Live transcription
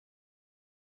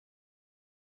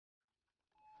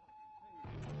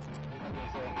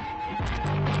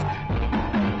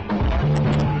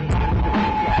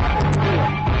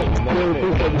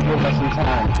just giving us some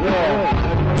time.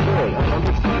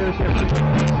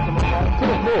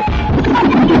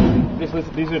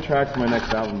 These are tracks for my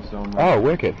next album, so Oh,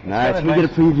 wicked. Nice. We get a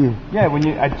preview. Yeah,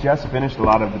 I just finished a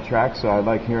lot of the tracks, so I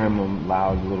like hearing them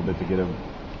loud a little bit to get a...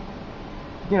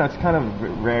 You know, it's kind of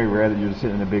very rare that you're just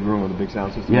sitting in a big room with a big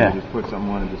sound system and you just put something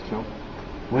on and just chill.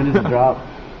 When does it drop?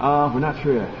 We're not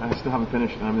sure yet. I still haven't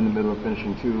finished. I'm in the middle of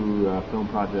finishing 2 film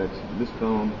projects. This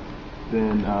film,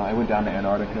 then I went down to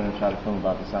Antarctica and tried to film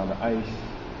about the sound of ice.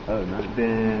 Oh, nice.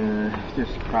 Then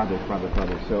just project.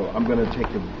 So I'm gonna take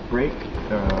a break.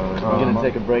 You're gonna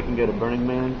take a break and go to Burning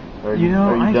Man? Or You know,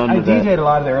 are you done I with that? DJ'd a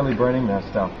lot of the early Burning Man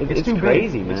stuff. It's too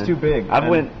crazy, big. man. It's too big. I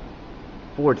went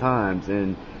 4 times,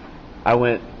 and I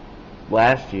went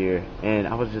last year, and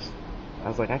I was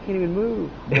like, I can't even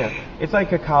move. Yeah, it's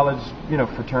like a college,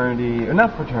 fraternity, or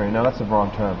not fraternity, no, that's the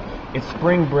wrong term. It's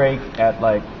spring break at,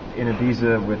 in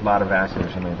Ibiza with a lot of acid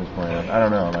or something at this point. I don't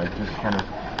know, just kind of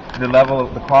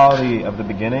the quality of the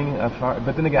beginning.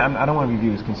 But then again, I don't want to be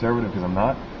viewed as conservative because I'm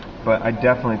not, but I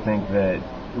definitely think that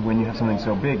when you have something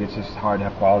so big, it's just hard to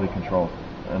have quality control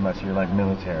unless you're,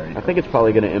 military. I think it's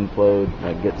probably going to implode,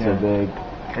 get so big.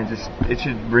 And it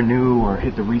should renew or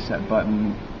hit the reset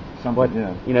button.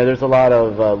 There's a lot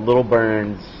of little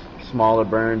burns, smaller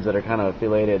burns that are kind of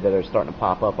affiliated that are starting to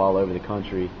pop up all over the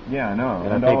country. Yeah, I know,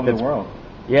 and I think all over the world.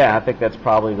 Yeah, I think that's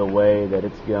probably the way that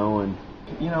it's going.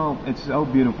 It's so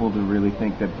beautiful to really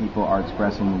think that people are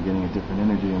expressing and getting a different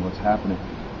energy in what's happening.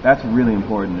 That's really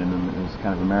important in this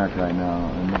kind of America right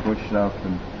now, and the Bush stuff.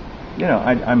 And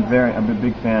I'm a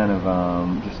big fan of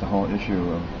just the whole issue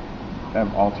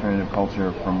of alternative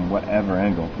culture from whatever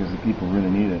angle, because the people really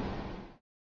need it.